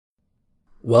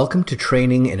Welcome to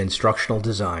Training in Instructional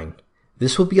Design.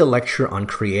 This will be a lecture on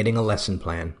creating a lesson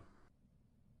plan.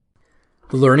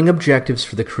 The learning objectives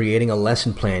for the Creating a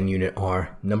Lesson Plan unit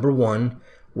are: Number 1,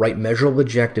 write measurable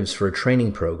objectives for a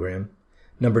training program.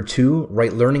 Number 2,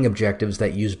 write learning objectives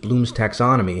that use Bloom's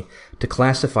taxonomy to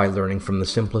classify learning from the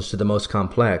simplest to the most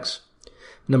complex.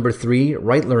 Number 3,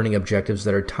 write learning objectives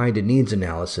that are tied to needs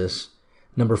analysis.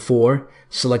 Number 4,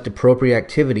 select appropriate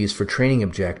activities for training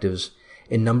objectives.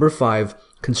 And Number 5,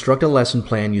 construct a lesson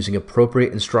plan using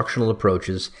appropriate instructional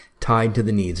approaches tied to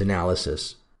the needs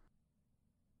analysis.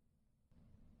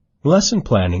 Lesson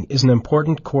planning is an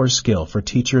important core skill for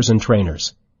teachers and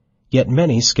trainers, yet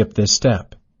many skip this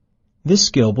step. This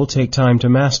skill will take time to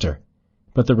master,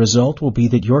 but the result will be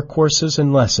that your courses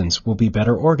and lessons will be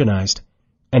better organized,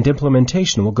 and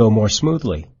implementation will go more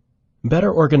smoothly.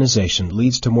 Better organization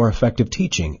leads to more effective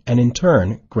teaching and, in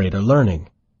turn, greater learning.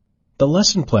 The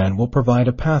lesson plan will provide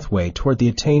a pathway toward the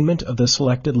attainment of the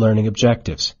selected learning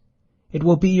objectives. It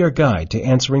will be your guide to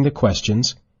answering the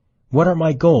questions, what are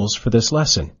my goals for this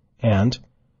lesson? And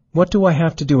what do I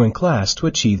have to do in class to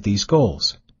achieve these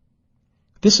goals?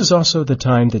 This is also the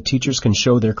time that teachers can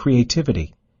show their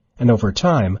creativity, and over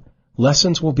time,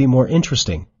 lessons will be more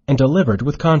interesting and delivered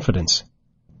with confidence.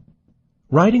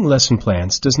 Writing lesson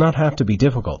plans does not have to be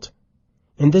difficult.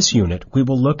 In this unit, we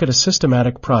will look at a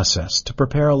systematic process to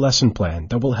prepare a lesson plan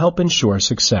that will help ensure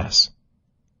success.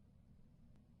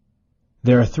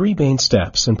 There are 3 main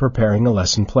steps in preparing a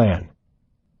lesson plan.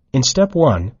 In Step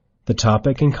 1, the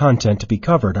topic and content to be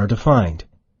covered are defined.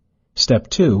 Step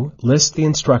 2 lists the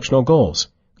instructional goals,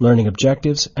 learning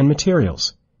objectives, and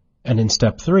materials. And in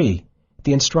Step 3,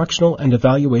 the instructional and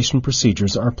evaluation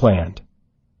procedures are planned.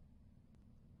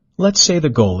 Let's say the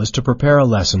goal is to prepare a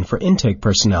lesson for intake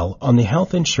personnel on the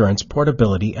health insurance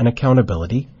portability and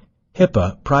accountability,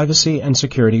 HIPAA, privacy and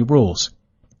security rules,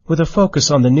 with a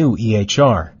focus on the new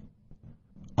EHR.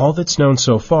 All that's known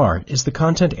so far is the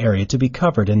content area to be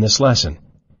covered in this lesson,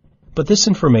 but this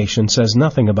information says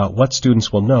nothing about what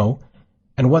students will know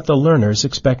and what the learner is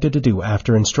expected to do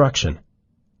after instruction.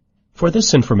 For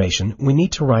this information, we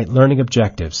need to write learning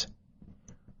objectives.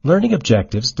 Learning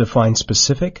objectives define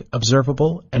specific,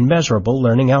 observable, and measurable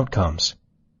learning outcomes.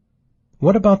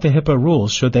 What about the HIPAA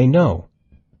rules should they know?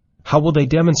 How will they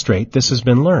demonstrate this has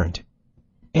been learned?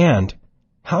 And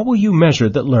how will you measure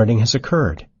that learning has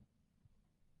occurred?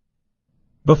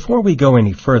 Before we go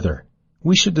any further,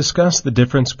 we should discuss the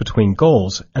difference between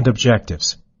goals and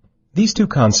objectives. These 2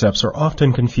 concepts are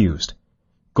often confused.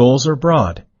 Goals are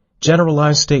broad,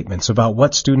 generalized statements about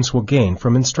what students will gain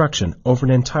from instruction over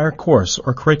an entire course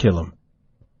or curriculum.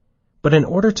 But in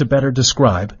order to better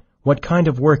describe what kind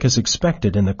of work is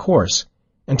expected in the course,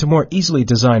 and to more easily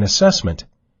design assessment,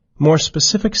 more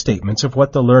specific statements of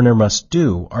what the learner must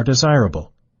do are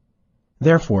desirable.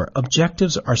 Therefore,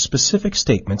 objectives are specific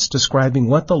statements describing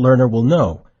what the learner will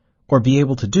know or be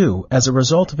able to do as a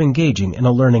result of engaging in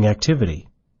a learning activity.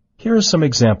 Here are some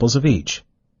examples of each.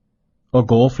 A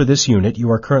goal for this unit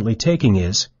you are currently taking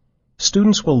is,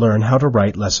 students will learn how to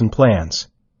write lesson plans.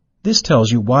 This tells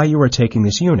you why you are taking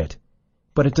this unit,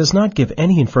 but it does not give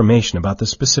any information about the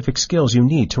specific skills you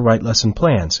need to write lesson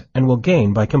plans and will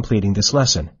gain by completing this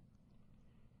lesson.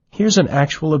 Here's an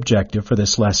actual objective for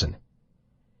this lesson.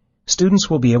 Students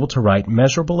will be able to write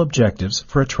measurable objectives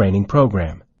for a training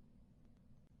program.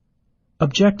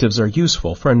 Objectives are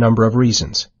useful for a number of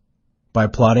reasons. By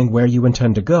plotting where you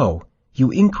intend to go,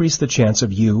 you increase the chance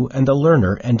of you and the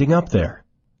learner ending up there.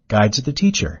 Guides the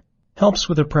teacher. Helps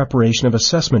with the preparation of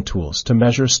assessment tools to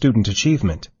measure student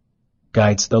achievement.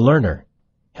 Guides the learner.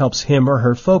 Helps him or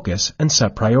her focus and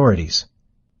set priorities.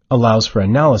 Allows for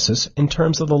analysis in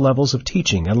terms of the levels of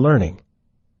teaching and learning.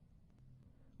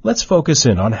 Let's focus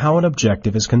in on how an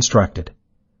objective is constructed.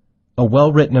 A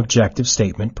well-written objective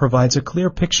statement provides a clear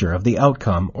picture of the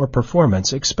outcome or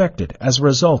performance expected as a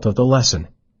result of the lesson.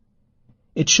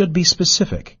 It should be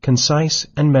specific, concise,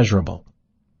 and measurable.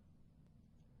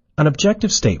 An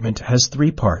objective statement has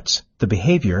 3 parts: the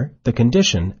behavior, the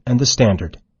condition, and the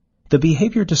standard. The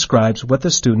behavior describes what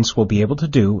the students will be able to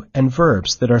do, and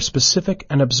verbs that are specific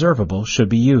and observable should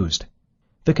be used.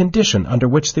 The condition under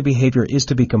which the behavior is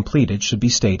to be completed should be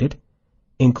stated,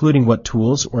 including what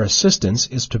tools or assistance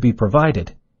is to be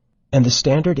provided, and the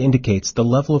standard indicates the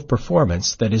level of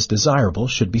performance that is desirable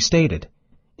should be stated,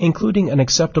 including an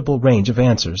acceptable range of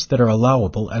answers that are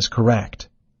allowable as correct.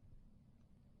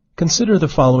 Consider the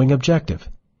following objective.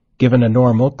 Given a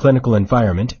normal clinical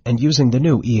environment and using the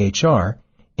new EHR,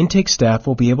 intake staff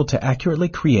will be able to accurately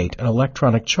create an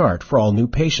electronic chart for all new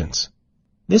patients.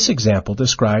 This example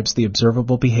describes the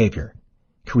observable behavior.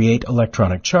 Create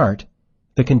electronic chart,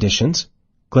 the conditions,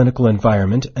 clinical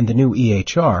environment and the new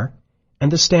EHR,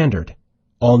 and the standard,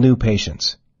 all new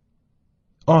patients.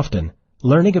 Often,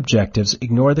 learning objectives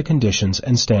ignore the conditions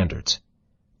and standards.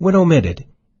 When omitted,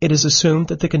 it is assumed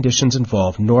that the conditions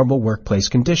involve normal workplace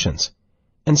conditions,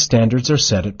 and standards are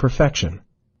set at perfection.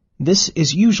 This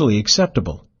is usually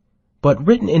acceptable, but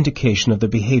written indication of the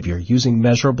behavior using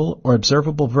measurable or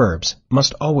observable verbs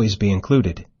must always be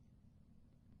included.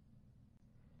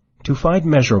 To find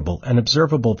measurable and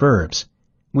observable verbs,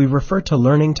 we refer to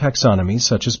learning taxonomies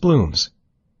such as Bloom's.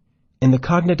 In the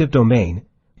cognitive domain,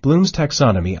 Bloom's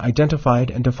taxonomy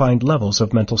identified and defined levels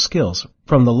of mental skills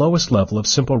from the lowest level of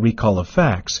simple recall of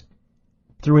facts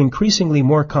through increasingly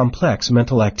more complex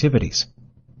mental activities.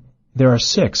 There are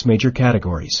 6 major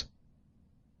categories.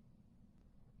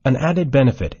 An added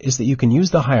benefit is that you can use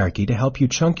the hierarchy to help you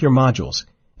chunk your modules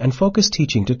and focus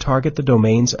teaching to target the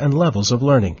domains and levels of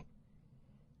learning.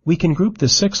 We can group the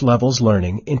 6 levels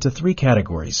learning into 3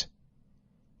 categories.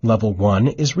 Level 1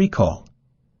 is recall.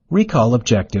 Recall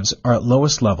objectives are at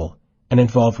lowest level and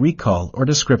involve recall or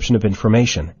description of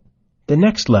information. The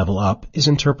next level up is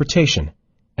interpretation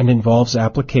and involves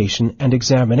application and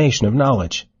examination of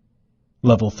knowledge.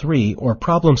 Level 3, or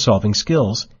problem-solving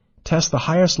skills, test the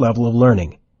highest level of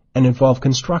learning and involve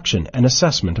construction and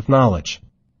assessment of knowledge.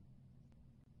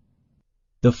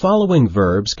 The following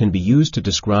verbs can be used to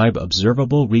describe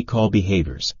observable recall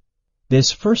behaviors.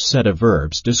 This first set of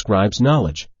verbs describes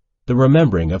knowledge, the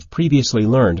remembering of previously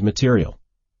learned material.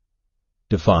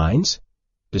 Defines,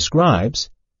 describes,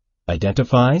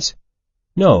 identifies,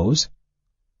 knows,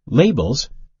 labels,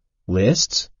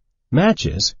 lists,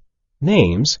 matches,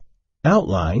 names,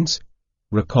 outlines,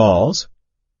 recalls,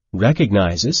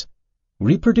 recognizes,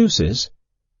 reproduces,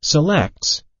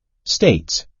 selects,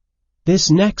 states.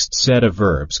 This next set of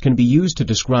verbs can be used to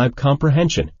describe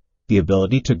comprehension, the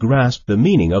ability to grasp the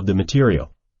meaning of the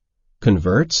material.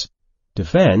 Converts,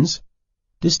 defends,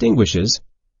 distinguishes,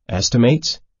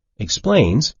 estimates,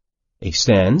 explains,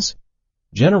 extends,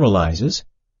 generalizes,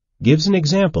 gives an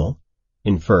example,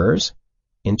 infers,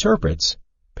 interprets,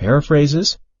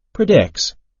 paraphrases,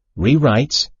 predicts,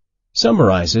 rewrites,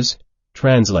 summarizes,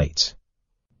 translates.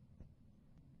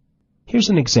 Here's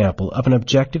an example of an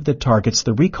objective that targets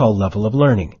the recall level of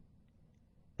learning.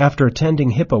 After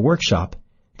attending HIPAA workshop,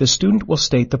 the student will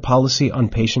state the policy on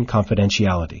patient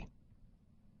confidentiality.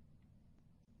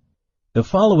 The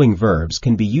following verbs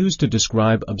can be used to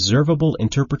describe observable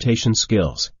interpretation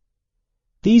skills.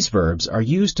 These verbs are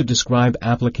used to describe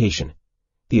application,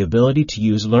 the ability to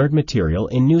use learned material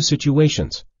in new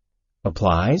situations,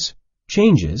 applies,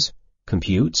 changes,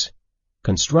 computes,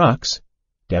 constructs,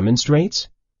 demonstrates,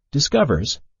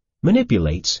 discovers,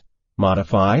 manipulates,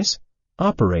 modifies,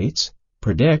 operates,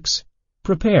 predicts,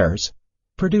 prepares,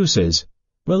 produces,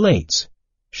 relates,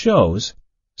 shows,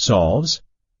 solves,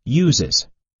 uses.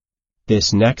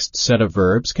 This next set of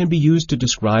verbs can be used to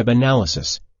describe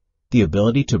analysis, the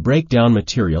ability to break down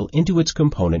material into its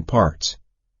component parts.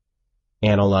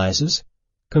 Analyzes,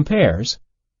 compares,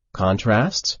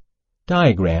 contrasts,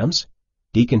 diagrams,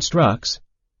 deconstructs,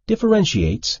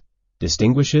 differentiates,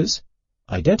 distinguishes,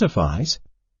 identifies,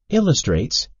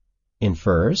 illustrates,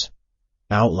 infers,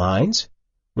 outlines,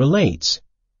 relates,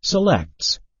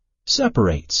 selects,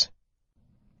 separates.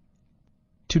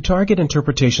 To target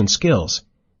interpretation skills,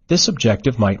 this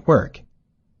objective might work.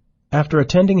 After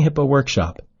attending HIPAA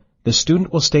workshop, the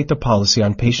student will state the policy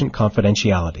on patient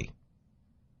confidentiality.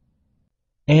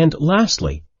 And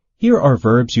lastly, here are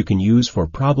verbs you can use for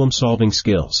problem-solving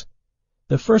skills.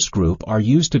 The first group are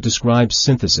used to describe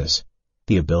synthesis,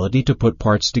 the ability to put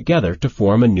parts together to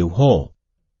form a new whole.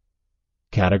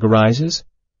 Categorizes,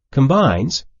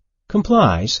 combines,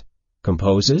 complies,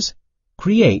 composes,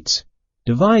 creates,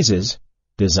 devises,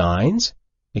 designs,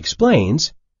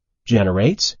 explains,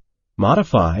 generates,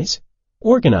 modifies,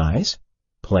 organize,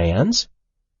 plans,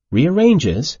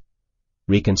 rearranges,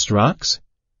 reconstructs,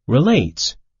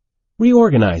 relates,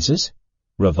 reorganizes,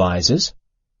 revises,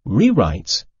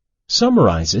 rewrites,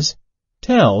 summarizes,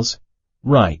 tells,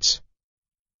 writes.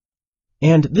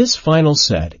 And this final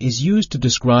set is used to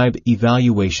describe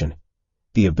evaluation,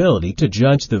 the ability to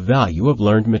judge the value of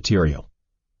learned material.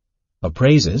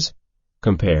 Appraises,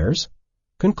 compares,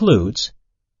 concludes,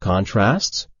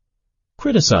 contrasts,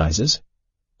 criticizes,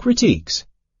 critiques,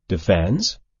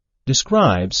 defends,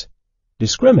 describes,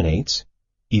 discriminates,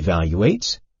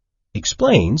 evaluates,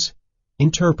 explains,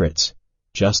 interprets,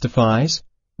 justifies,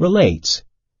 relates,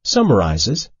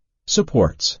 summarizes,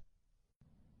 supports.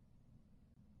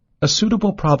 A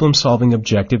suitable problem-solving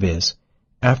objective is,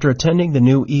 after attending the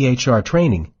new EHR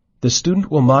training, the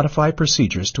student will modify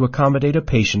procedures to accommodate a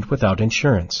patient without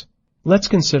insurance. Let's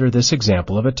consider this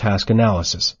example of a task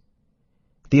analysis.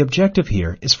 The objective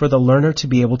here is for the learner to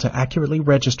be able to accurately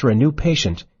register a new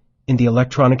patient in the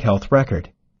electronic health record.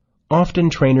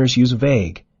 Often trainers use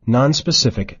vague,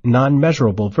 non-specific,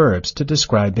 non-measurable verbs to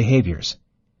describe behaviors.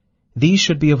 These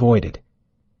should be avoided.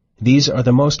 These are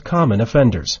the most common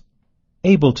offenders.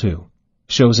 Able to,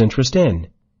 shows interest in,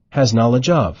 has knowledge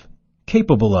of,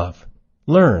 capable of,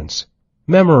 learns,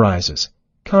 memorizes,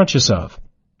 conscious of,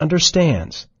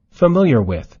 understands, familiar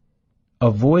with.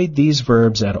 Avoid these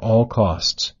verbs at all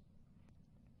costs.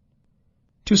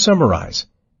 To summarize,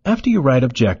 after you write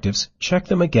objectives, check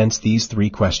them against these 3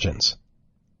 questions.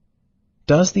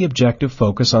 Does the objective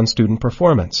focus on student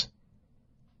performance?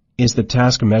 Is the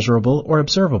task measurable or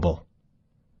observable?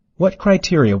 What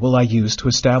criteria will I use to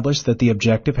establish that the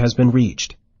objective has been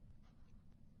reached?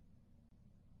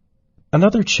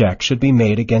 Another check should be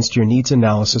made against your needs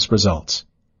analysis results.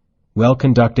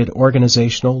 Well-conducted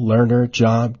organizational, learner,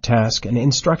 job, task, and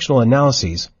instructional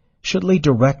analyses should lead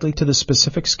directly to the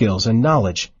specific skills and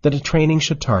knowledge that a training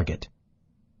should target.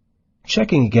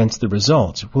 Checking against the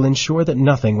results will ensure that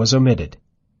nothing was omitted.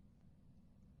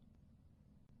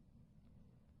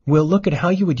 We'll look at how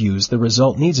you would use the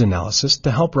result needs analysis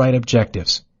to help write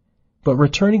objectives. But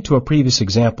returning to a previous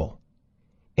example.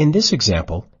 In this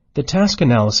example, the task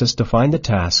analysis defined the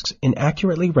tasks in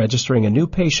accurately registering a new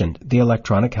patient the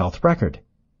electronic health record.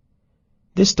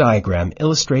 This diagram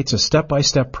illustrates a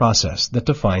step-by-step process that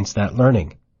defines that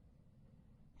learning.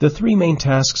 The 3 main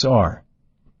tasks are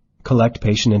collect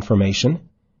patient information,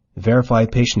 verify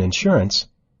patient insurance,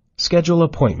 schedule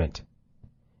appointment.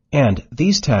 And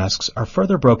these tasks are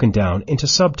further broken down into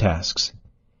subtasks.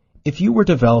 If you were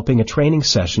developing a training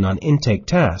session on intake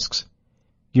tasks,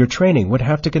 your training would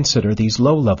have to consider these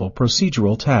low-level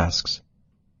procedural tasks.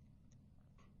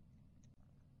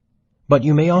 But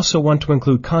you may also want to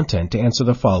include content to answer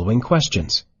the following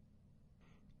questions.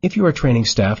 If you are training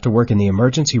staff to work in the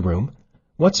emergency room,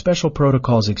 what special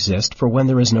protocols exist for when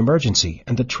there is an emergency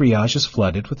and the triage is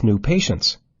flooded with new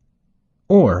patients?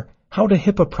 Or, how do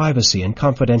HIPAA privacy and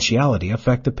confidentiality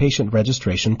affect the patient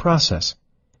registration process?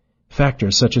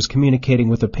 Factors such as communicating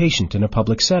with a patient in a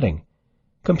public setting,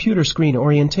 computer screen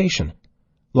orientation,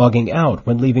 logging out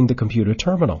when leaving the computer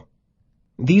terminal.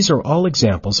 These are all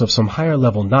examples of some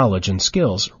higher-level knowledge and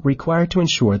skills required to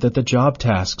ensure that the job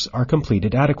tasks are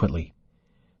completed adequately,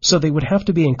 so they would have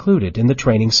to be included in the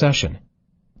training session.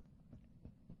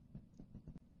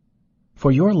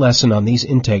 For your lesson on these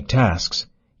intake tasks,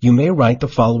 you may write the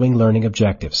following learning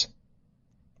objectives.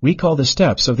 Recall the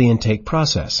steps of the intake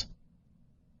process.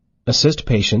 Assist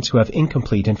patients who have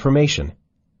incomplete information.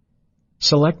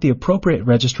 Select the appropriate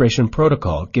registration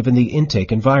protocol given the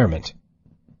intake environment.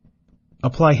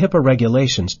 Apply HIPAA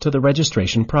regulations to the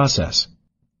registration process.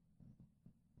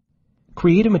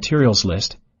 Create a materials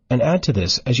list and add to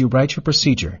this as you write your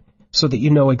procedure so that you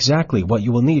know exactly what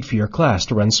you will need for your class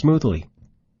to run smoothly.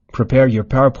 Prepare your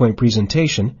PowerPoint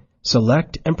presentation,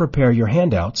 select and prepare your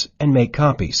handouts, and make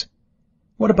copies.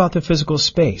 What about the physical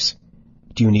space?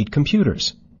 Do you need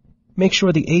computers? Make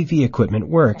sure the AV equipment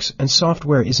works and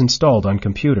software is installed on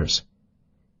computers.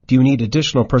 Do you need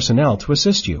additional personnel to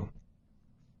assist you?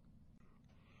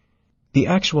 The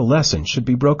actual lesson should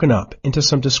be broken up into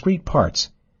some discrete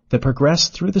parts that progress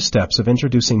through the steps of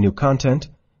introducing new content,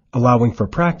 allowing for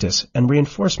practice and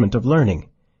reinforcement of learning,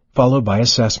 followed by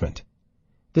assessment.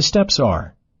 The steps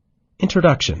are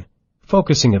Introduction,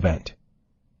 Focusing Event,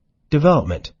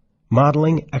 Development,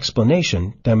 Modeling,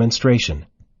 Explanation, Demonstration,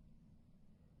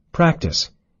 Practice,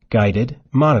 Guided,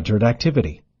 Monitored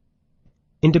Activity,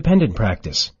 Independent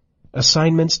Practice,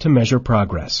 Assignments to measure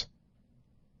progress,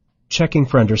 Checking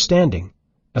for Understanding,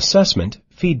 Assessment,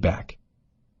 Feedback,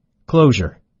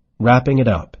 Closure, Wrapping it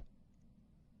up.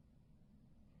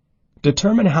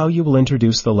 Determine how you will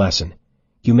introduce the lesson.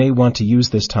 You may want to use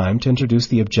this time to introduce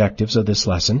the objectives of this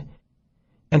lesson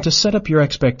and to set up your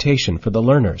expectation for the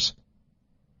learners.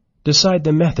 Decide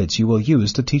the methods you will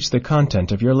use to teach the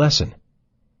content of your lesson.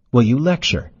 Will you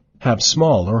lecture, have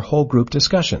small or whole group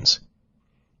discussions?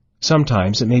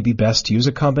 Sometimes it may be best to use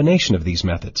a combination of these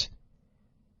methods,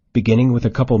 beginning with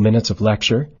a couple minutes of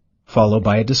lecture, followed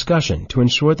by a discussion to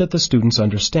ensure that the students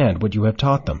understand what you have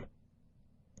taught them.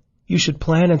 You should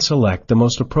plan and select the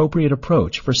most appropriate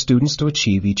approach for students to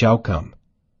achieve each outcome.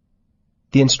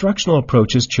 The instructional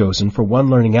approaches chosen for one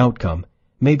learning outcome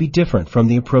may be different from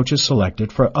the approaches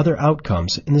selected for other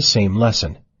outcomes in the same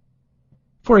lesson.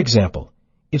 For example,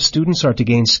 if students are to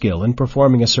gain skill in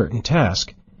performing a certain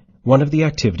task, one of the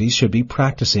activities should be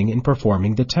practicing in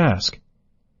performing the task.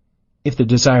 If the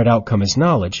desired outcome is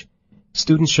knowledge,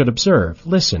 Students should observe,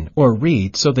 listen, or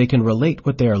read so they can relate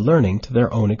what they are learning to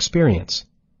their own experience.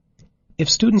 If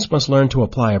students must learn to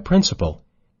apply a principle,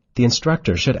 the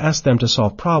instructor should ask them to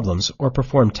solve problems or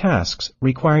perform tasks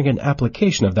requiring an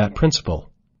application of that principle.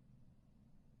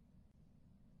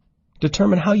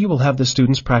 Determine how you will have the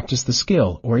students practice the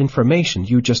skill or information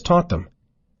you just taught them.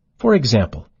 For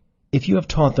example, if you have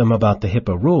taught them about the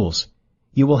HIPAA rules,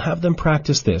 you will have them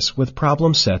practice this with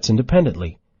problem sets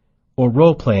independently, or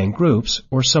role-play in groups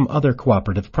or some other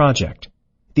cooperative project.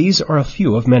 These are a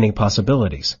few of many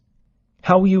possibilities.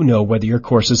 How will you know whether your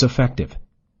course is effective?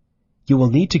 You will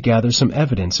need to gather some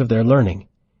evidence of their learning,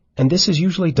 and this is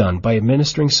usually done by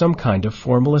administering some kind of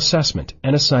formal assessment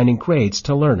and assigning grades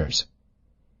to learners.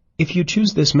 If you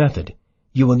choose this method,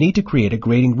 you will need to create a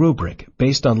grading rubric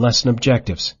based on lesson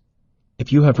objectives.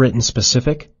 If you have written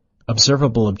specific,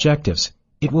 observable objectives,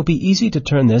 it will be easy to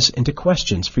turn this into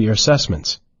questions for your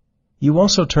assessments. You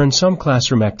also turn some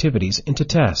classroom activities into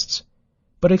tests,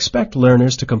 but expect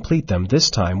learners to complete them this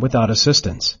time without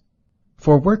assistance.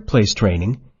 For workplace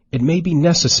training, it may be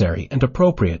necessary and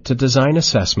appropriate to design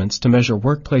assessments to measure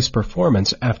workplace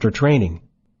performance after training.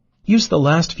 Use the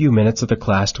last few minutes of the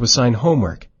class to assign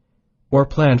homework or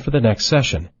plan for the next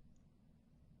session.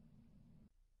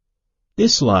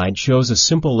 This slide shows a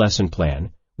simple lesson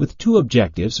plan with two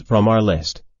objectives from our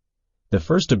list. The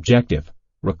first objective,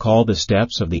 recall the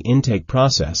steps of the intake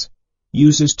process,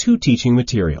 uses two teaching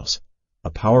materials,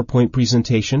 a PowerPoint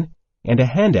presentation and a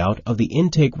handout of the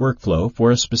intake workflow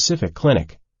for a specific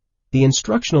clinic. The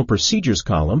instructional procedures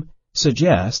column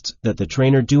suggests that the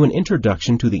trainer do an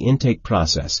introduction to the intake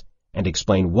process and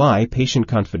explain why patient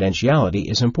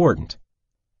confidentiality is important.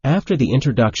 After the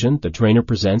introduction, the trainer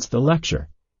presents the lecture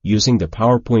using the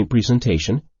PowerPoint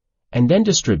presentation and then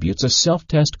distributes a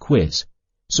self-test quiz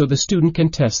so the student can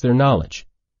test their knowledge.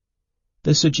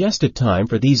 The suggested time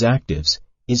for these actives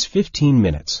is 15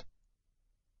 minutes.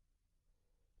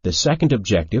 The second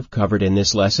objective covered in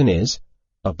this lesson is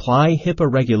apply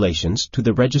HIPAA regulations to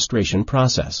the registration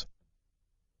process.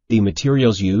 The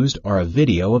materials used are a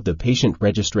video of the patient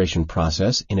registration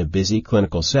process in a busy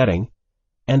clinical setting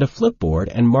and a flipboard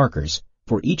and markers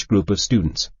for each group of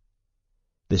students.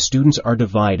 The students are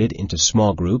divided into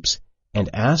small groups and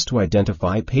asked to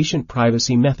identify patient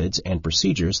privacy methods and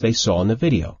procedures they saw in the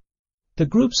video. The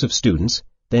groups of students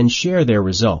then share their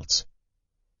results.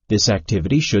 This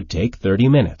activity should take 30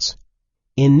 minutes.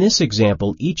 In this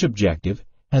example, each objective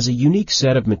has a unique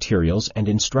set of materials and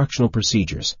instructional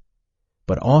procedures,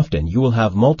 but often you will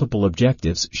have multiple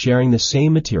objectives sharing the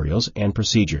same materials and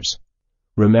procedures.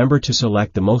 Remember to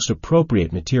select the most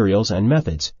appropriate materials and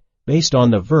methods based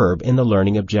on the verb in the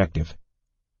learning objective.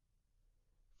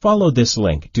 Follow this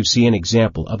link to see an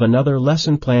example of another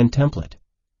lesson plan template.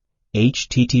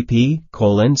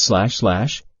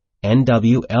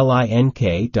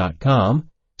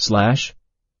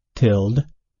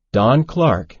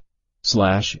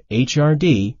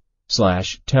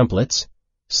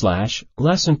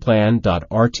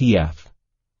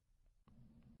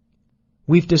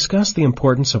 We've discussed the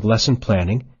importance of lesson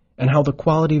planning and how the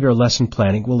quality of your lesson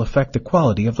planning will affect the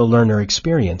quality of the learner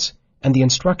experience and the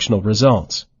instructional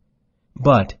results.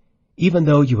 But, even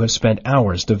though you have spent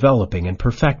hours developing and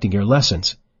perfecting your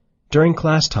lessons, during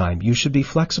class time you should be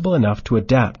flexible enough to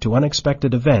adapt to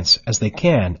unexpected events as they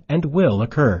can and will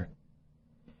occur.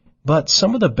 But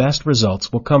some of the best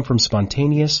results will come from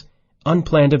spontaneous,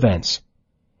 unplanned events,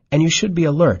 and you should be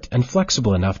alert and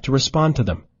flexible enough to respond to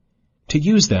them, to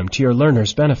use them to your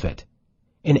learner's benefit.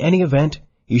 In any event,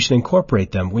 you should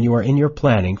incorporate them when you are in your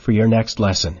planning for your next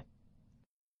lesson.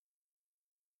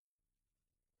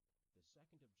 The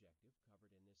second objective covered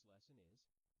in this lesson is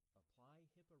apply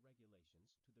HIPAA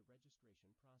regulations to the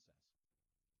registration process.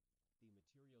 The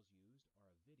materials used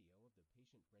are a video of the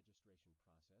patient registration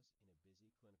process in a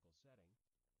busy clinical setting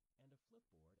and a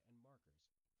flipboard and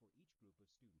markers for each group of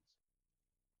students.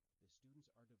 The students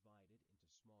are divided into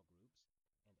small groups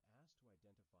and asked to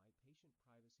identify patient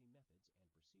privacy methods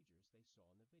and procedures they saw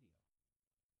in the video.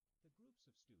 The groups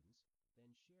of students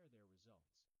then share their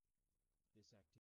results. This activity